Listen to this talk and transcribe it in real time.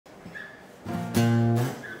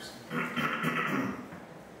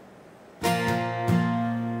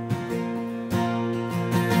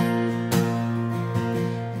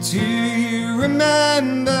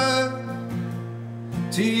remember?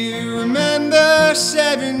 Do you remember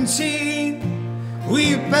 17?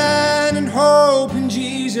 We abandoned hope in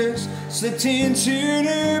Jesus, slipped into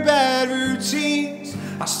new bad routines.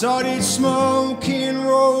 I started smoking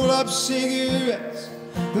roll-up cigarettes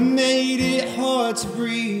that made it hard to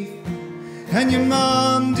breathe. And your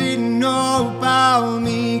mom didn't know about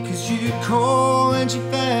me, 'cause you'd call when she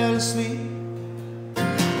fell asleep.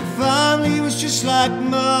 Your family was just like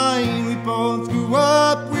mine. We both grew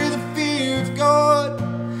up with a fear of God,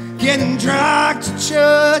 getting dragged to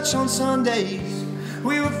church on Sundays.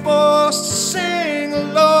 We were forced to sing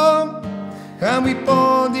along, and we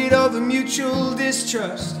bonded over mutual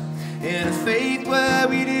distrust in a faith where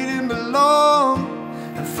we didn't belong,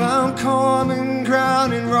 and found common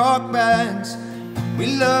ground in rock bands.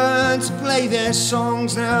 We learned to play their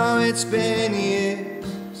songs. Now it's been years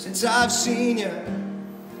since I've seen you.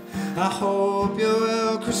 I hope you're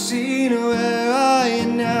well, Christina. Where are you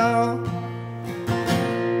now?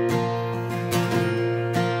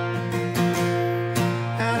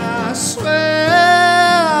 And I swear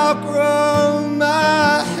I'll grow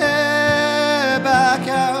my hair back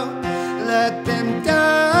out, let them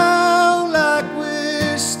down like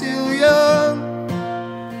we're still young.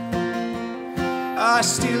 I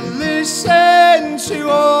still listen to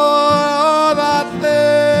all of our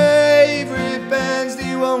favorite bands.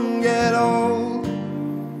 They won't get old.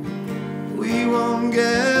 We won't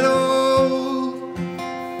get old.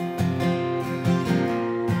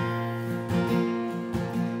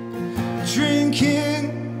 Drinking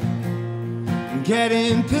and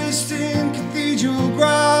getting pissed in cathedral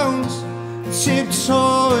grounds,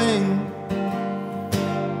 tiptoeing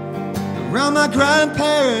around my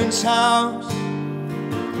grandparents' house.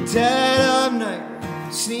 Dead of night,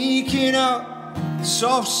 sneaking up,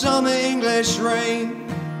 soft summer English rain.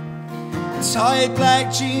 Tight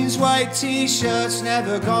black jeans, white t-shirts,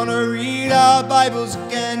 never gonna read our Bibles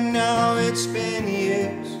again. Now it's been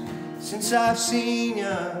years since I've seen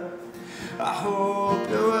you. I hope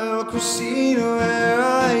you're well, Christina. Where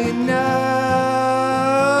are you now?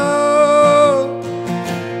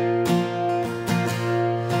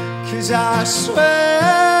 'Cause I swear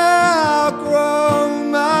I'll grow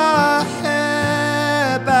my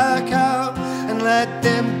hair back out and let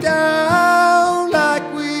them down like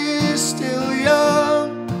we're still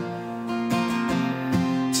young.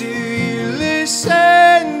 Do you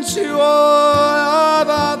listen to all of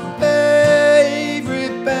our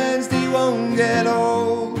favorite bands? They won't get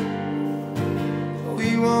old.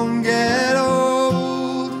 We won't get old.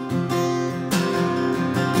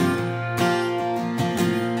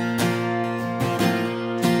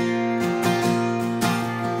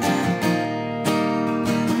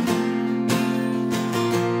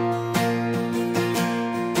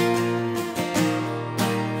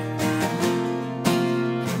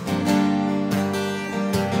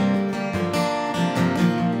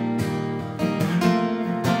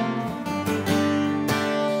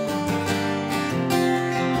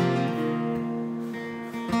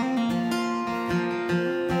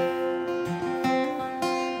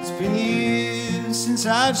 It's been years since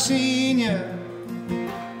I've seen you.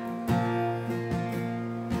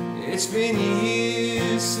 It's been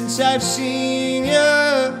years since I've seen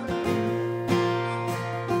you.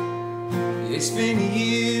 It's been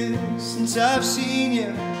years since I've seen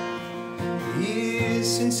you. Years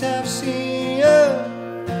since I've seen you.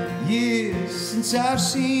 Years since I've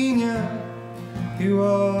seen you. Who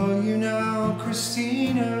are you now,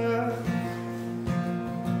 Christina?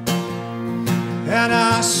 And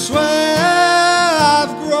I swear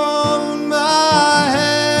I've grown my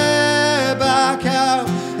hair back out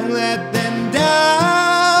and let them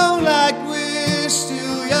down like we're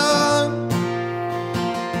still young.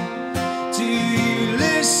 Do you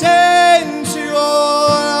listen to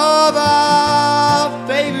all of our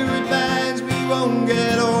favorite bands? We won't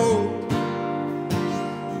get old.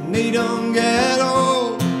 They don't get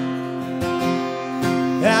old.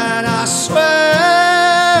 And I swear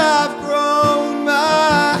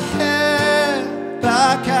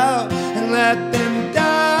let them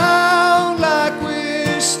down like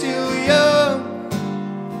we're still young.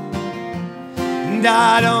 And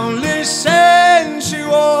I don't listen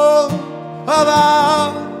to all of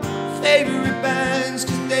our favorite bands,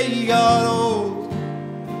 'cause they got old.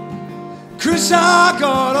 'Cause I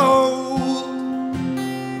got old.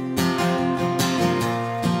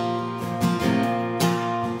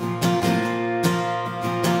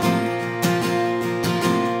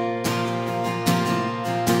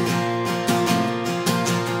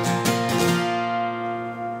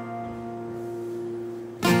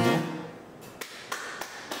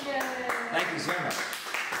 Thank you so much.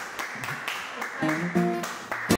 Amen.